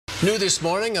New this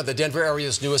morning, the Denver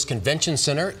area's newest convention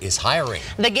center is hiring.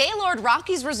 The Gaylord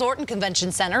Rockies Resort and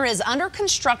Convention Center is under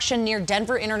construction near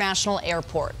Denver International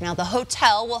Airport. Now, the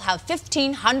hotel will have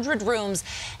 1,500 rooms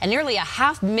and nearly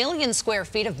 500,000 square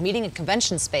feet of meeting and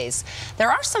convention space.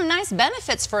 There are some nice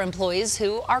benefits for employees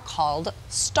who are called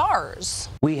stars.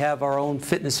 We have our own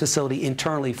fitness facility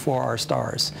internally for our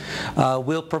stars.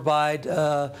 We'll provide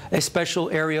a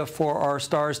special area for our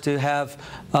stars to have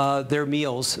their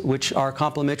meals, which are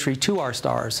complimentary to our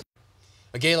stars.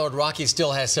 The Gaylord Rockies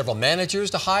still has several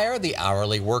managers to hire. The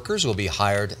hourly workers will be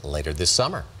hired later this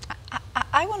summer.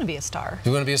 I want to be a star.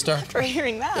 You want to be a star? After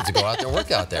hearing that. You have to go out there and work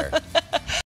out there.